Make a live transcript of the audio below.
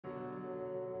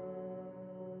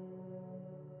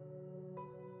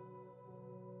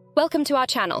Welcome to our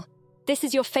channel. This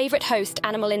is your favorite host,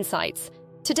 Animal Insights.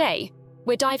 Today,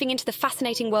 we're diving into the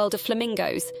fascinating world of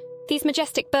flamingos. These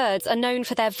majestic birds are known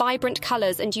for their vibrant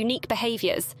colors and unique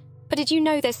behaviors. But did you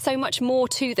know there's so much more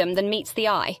to them than meets the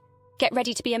eye? Get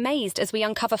ready to be amazed as we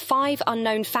uncover 5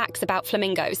 unknown facts about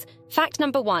flamingos. Fact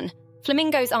number 1.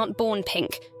 Flamingos aren't born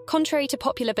pink. Contrary to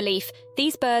popular belief,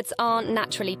 these birds aren't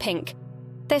naturally pink.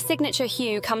 Their signature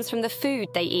hue comes from the food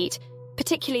they eat,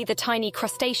 particularly the tiny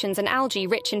crustaceans and algae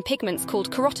rich in pigments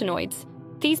called carotenoids.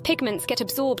 These pigments get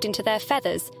absorbed into their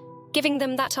feathers, giving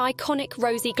them that iconic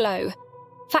rosy glow.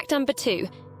 Fact number 2.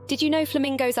 Did you know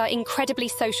flamingos are incredibly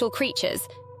social creatures?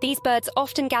 These birds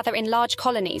often gather in large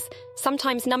colonies,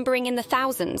 sometimes numbering in the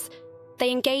thousands.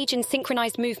 They engage in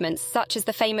synchronized movements such as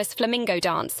the famous flamingo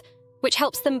dance, which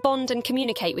helps them bond and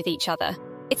communicate with each other.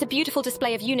 It's a beautiful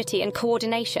display of unity and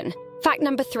coordination. Fact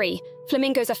number 3.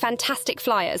 Flamingos are fantastic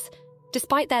flyers.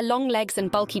 Despite their long legs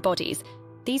and bulky bodies,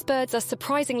 these birds are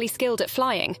surprisingly skilled at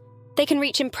flying. They can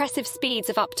reach impressive speeds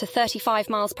of up to 35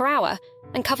 miles per hour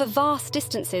and cover vast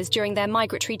distances during their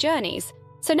migratory journeys.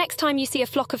 So next time you see a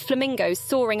flock of flamingos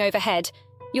soaring overhead,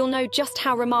 you'll know just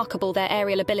how remarkable their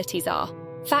aerial abilities are.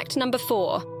 Fact number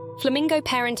 4. Flamingo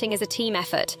parenting is a team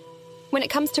effort. When it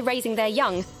comes to raising their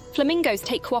young, flamingos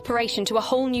take cooperation to a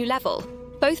whole new level.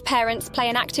 Both parents play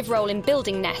an active role in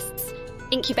building nests,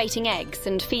 incubating eggs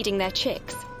and feeding their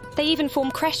chicks. They even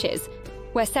form creches,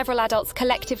 where several adults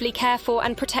collectively care for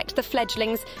and protect the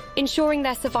fledglings, ensuring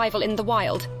their survival in the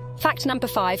wild. Fact number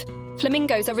 5.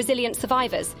 Flamingos are resilient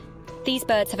survivors. These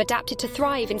birds have adapted to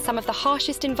thrive in some of the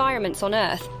harshest environments on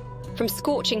Earth, from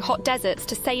scorching hot deserts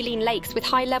to saline lakes with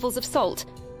high levels of salt.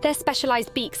 Their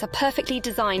specialized beaks are perfectly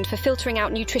designed for filtering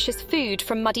out nutritious food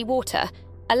from muddy water,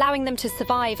 allowing them to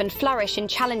survive and flourish in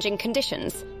challenging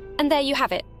conditions. And there you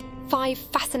have it. 5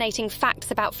 fascinating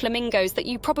facts about flamingos that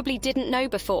you probably didn't know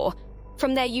before.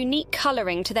 From their unique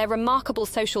coloring to their remarkable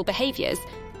social behaviors,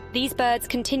 these birds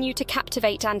continue to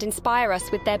captivate and inspire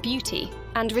us with their beauty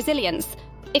and resilience.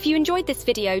 If you enjoyed this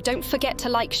video, don't forget to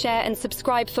like, share, and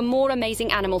subscribe for more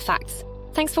amazing animal facts.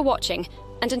 Thanks for watching,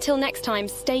 and until next time,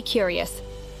 stay curious.